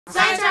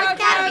Science-ified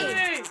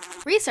Academy!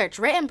 Research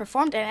written,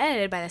 performed, and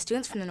edited by the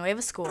students from the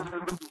Nueva School.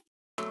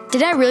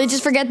 Did I really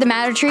just forget the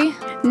matter tree?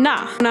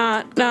 Nah,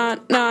 nah, nah,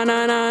 nah,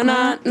 nah, nah,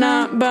 nah,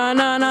 nah,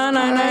 banana, nah,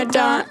 nah,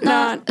 da,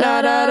 nah,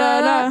 da, da,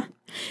 da, da.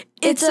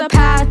 It's a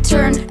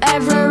pattern,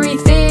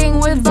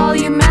 everything with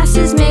volume mass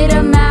is made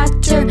of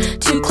matter.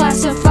 To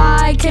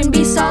classify can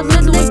be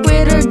solid,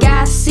 liquid, or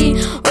gassy,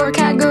 or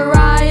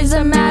categorize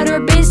a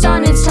matter based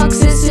on its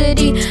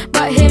toxicity.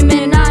 But him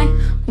and I,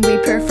 we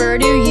prefer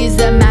to use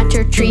the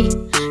matter tree,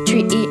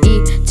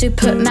 to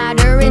put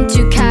matter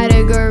into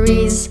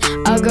categories,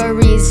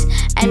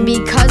 and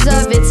because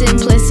of its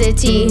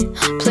simplicity,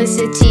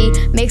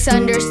 makes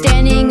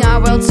understanding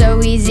our world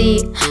so easy.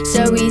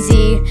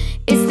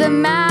 It's the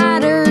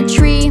matter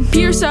tree.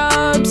 Pure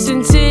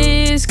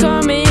substances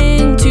come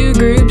into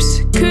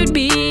groups, could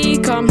be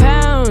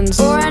compounds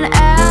or an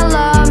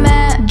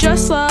element,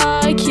 just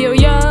like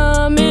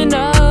helium in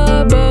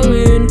a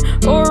balloon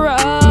or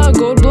a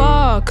gold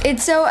block.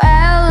 It's so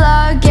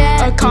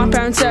elegant. A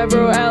compound,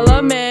 several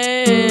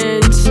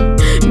elements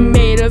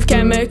made of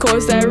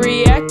chemicals that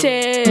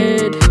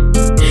reacted.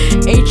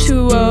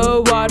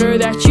 H2O, water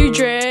that you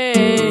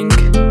drink,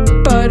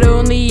 but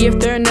only if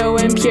there are no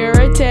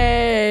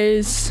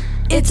impurities.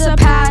 It's a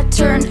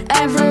pattern,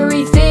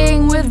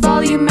 everything with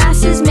volume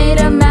mass is made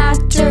of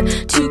matter.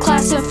 To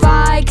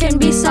classify can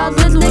be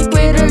solid,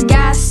 liquid, or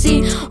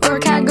gassy, or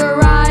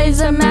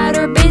categorize a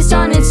matter based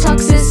on its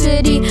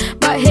toxicity.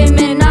 But him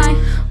and I,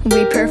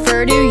 we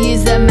prefer to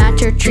use the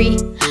matter tree,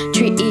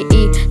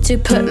 to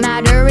put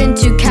matter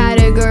into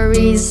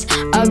categories,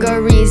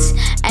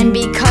 and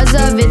because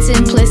of its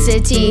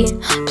simplicity,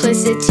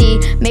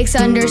 makes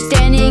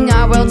understanding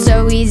our world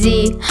so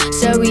easy.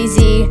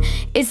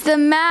 It's the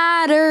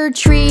matter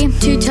tree.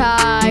 Two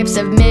types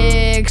of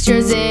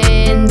mixtures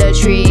in the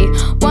tree.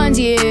 One's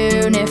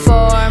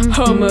uniform,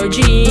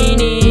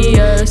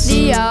 homogeneous.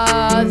 The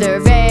other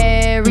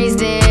varies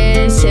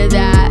this to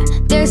that.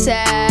 They're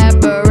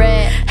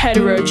separate,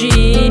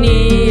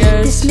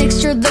 heterogeneous. This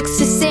mixture looks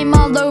the same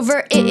all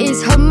over, it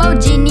is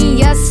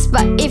homogeneous.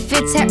 But if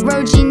it's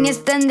heterogeneous,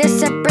 then they're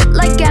separate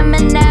like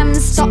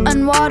M&M's. Salt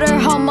and water,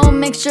 homo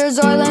mixtures,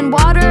 oil and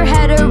water,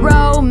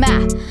 hetero,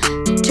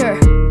 matter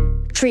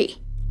tree.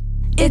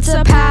 It's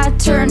a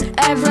pattern,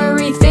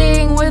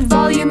 everything with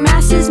volume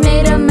mass is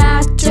made of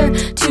matter.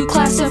 To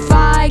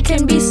classify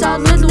can be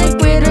solid,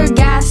 liquid, or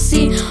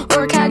gassy,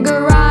 or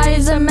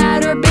categorize a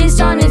matter based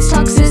on its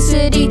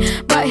toxicity.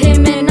 But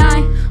him and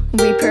I,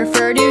 we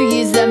prefer to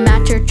use the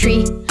matter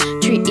tree,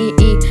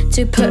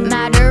 to put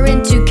matter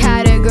into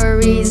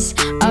categories,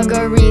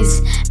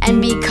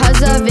 and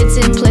because of its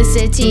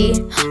simplicity,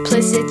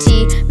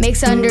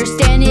 makes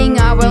understanding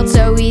our world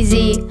so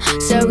easy.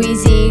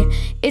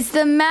 It's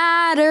the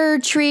matter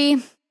tree.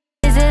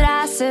 Is it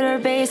acid or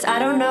base? I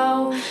don't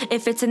know.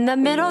 If it's in the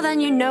middle, then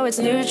you know it's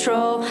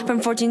neutral. From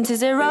 14 to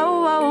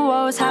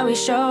 0, is how we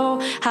show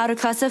how to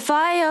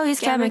classify all these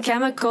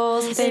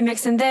chemicals. They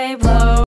mix and they blow.